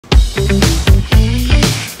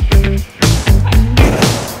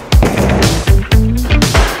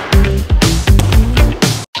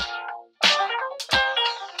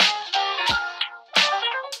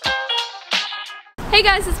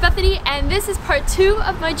Hey guys, it's Bethany, and this is part 2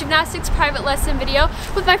 of my gymnastics private lesson video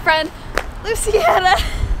with my friend Luciana.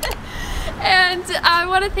 And I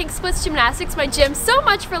want to thank Splits Gymnastics, my gym, so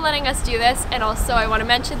much for letting us do this. And also I want to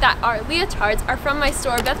mention that our leotards are from my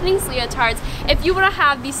store, Bethany's Leotards. If you want to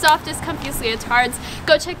have the softest, comfiest leotards,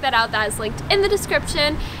 go check that out. That is linked in the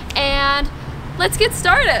description. And let's get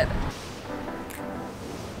started.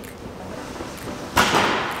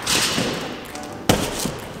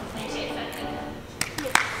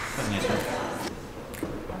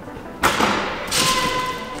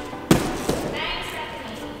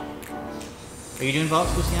 Are you doing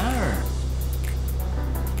vaults, Luciana, or?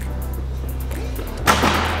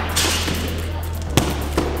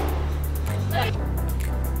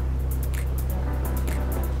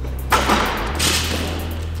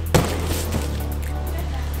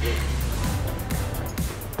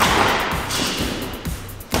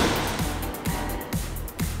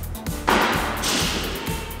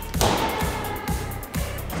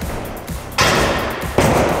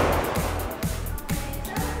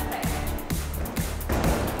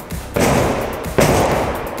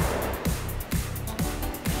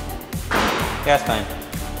 Yeah, it's fine.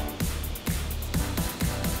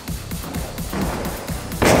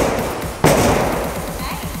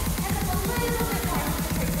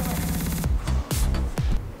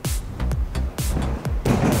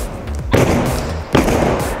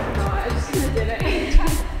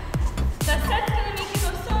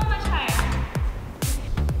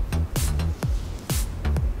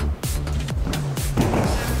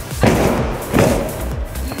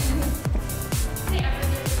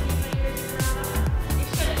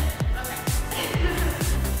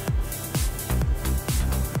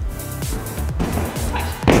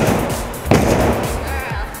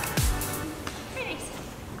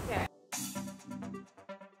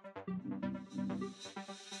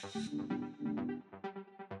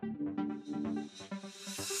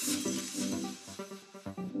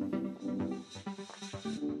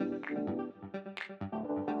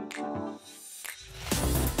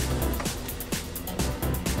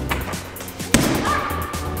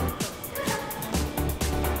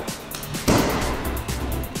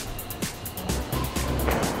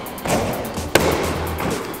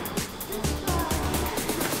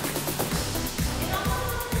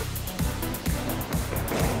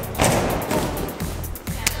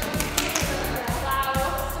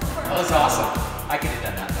 That was awesome. I could have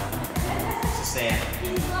done that one. Just saying.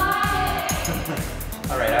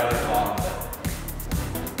 Alright, I was wrong.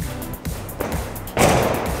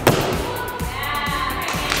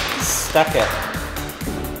 Stuck it.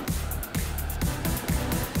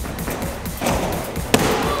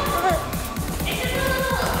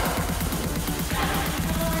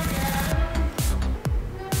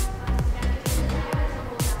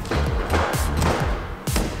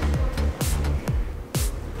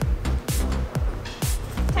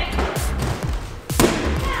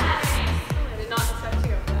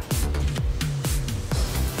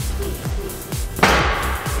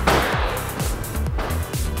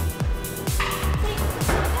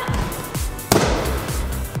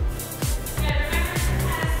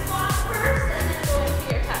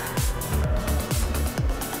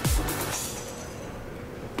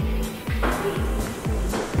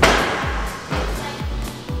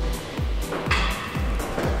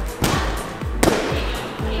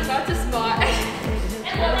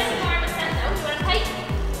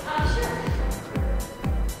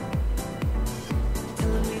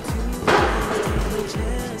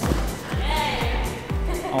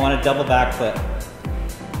 I want a double backflip.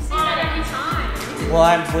 See that every time. Well,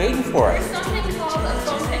 I'm waiting for it. Something called a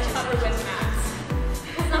foam pitch cover with max.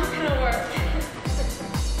 It's not gonna work.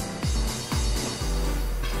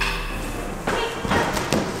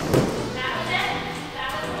 That was it. That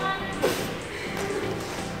was one.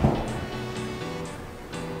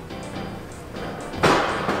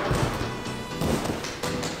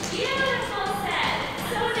 Beautiful set.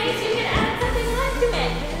 So nice you can add something else to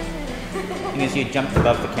it. Because you jumped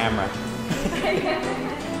above the camera.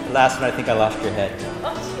 The last one, I think I lost your head.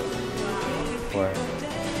 Oh, jeez. For it.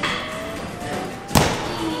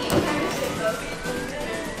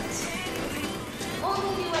 Only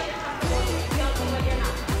do what you're comfortable doing. Don't do what you're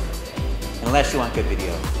not comfortable doing. Unless you want good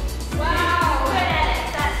video. Wow. Good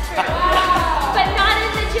edits, that's true. Wow. But not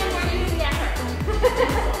in the gym where you can get hurt.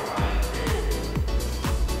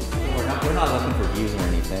 We're not looking for views or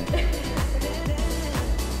anything.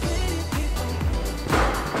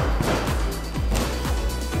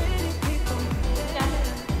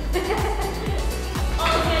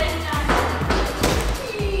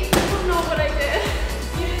 What I did.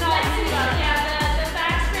 You did not see that. Yeah, the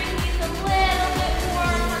back spring needs a little bit more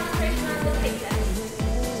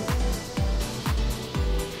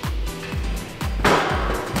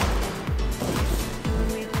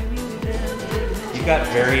got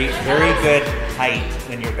very, very good height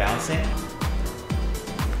when you're bouncing.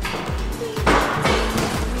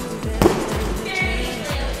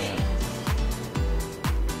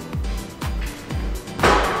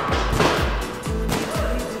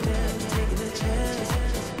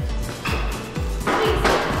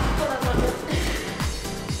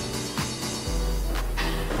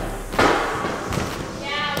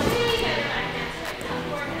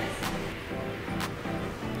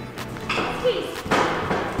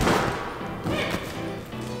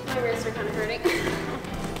 My wrists are kind of hurting. Keep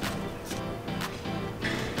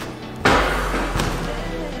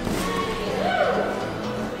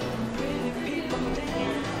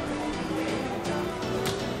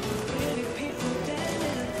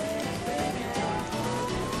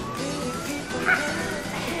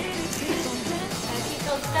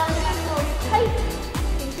those belly buttons tight.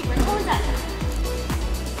 You can keep your toes up.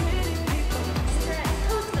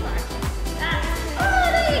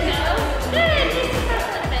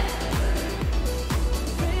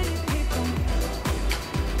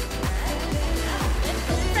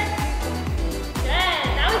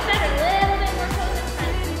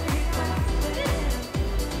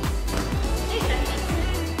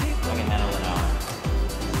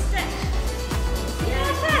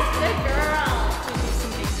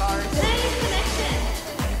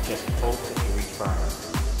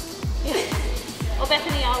 Well,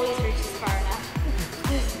 Bethany always reaches far enough.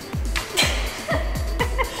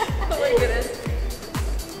 Oh my goodness.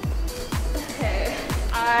 Okay,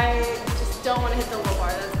 I just don't want to hit the low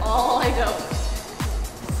bar. That's all I know.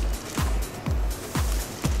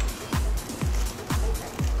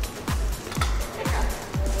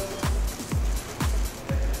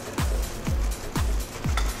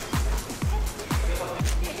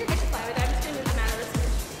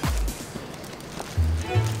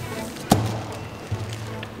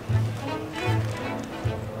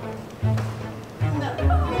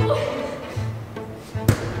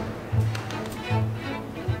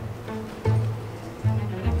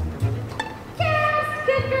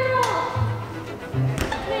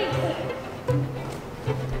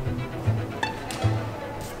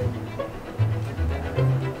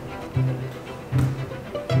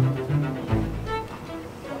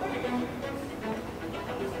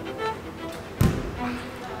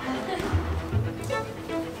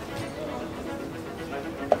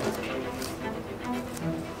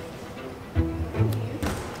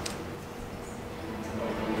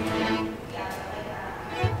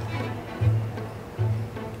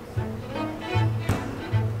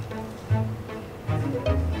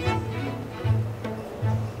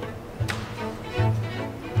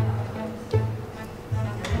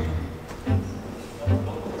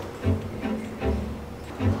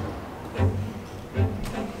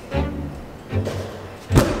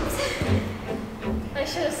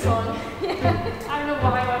 I don't know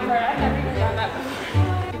why I went for it. I've never even done that before.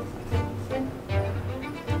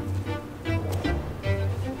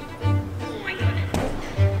 Oh my goodness.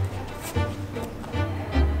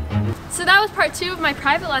 So that was part 2 of my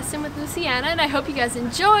private lesson with Luciana, and I hope you guys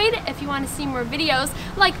enjoyed. If you want to see more videos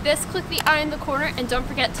like this, click the eye in the corner, and don't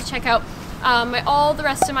forget to check out all the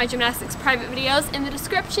rest of my gymnastics private videos in the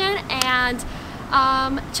description, and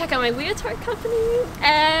check out my Leotard company,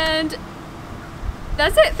 and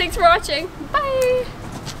that's it. Thanks for watching. Bye!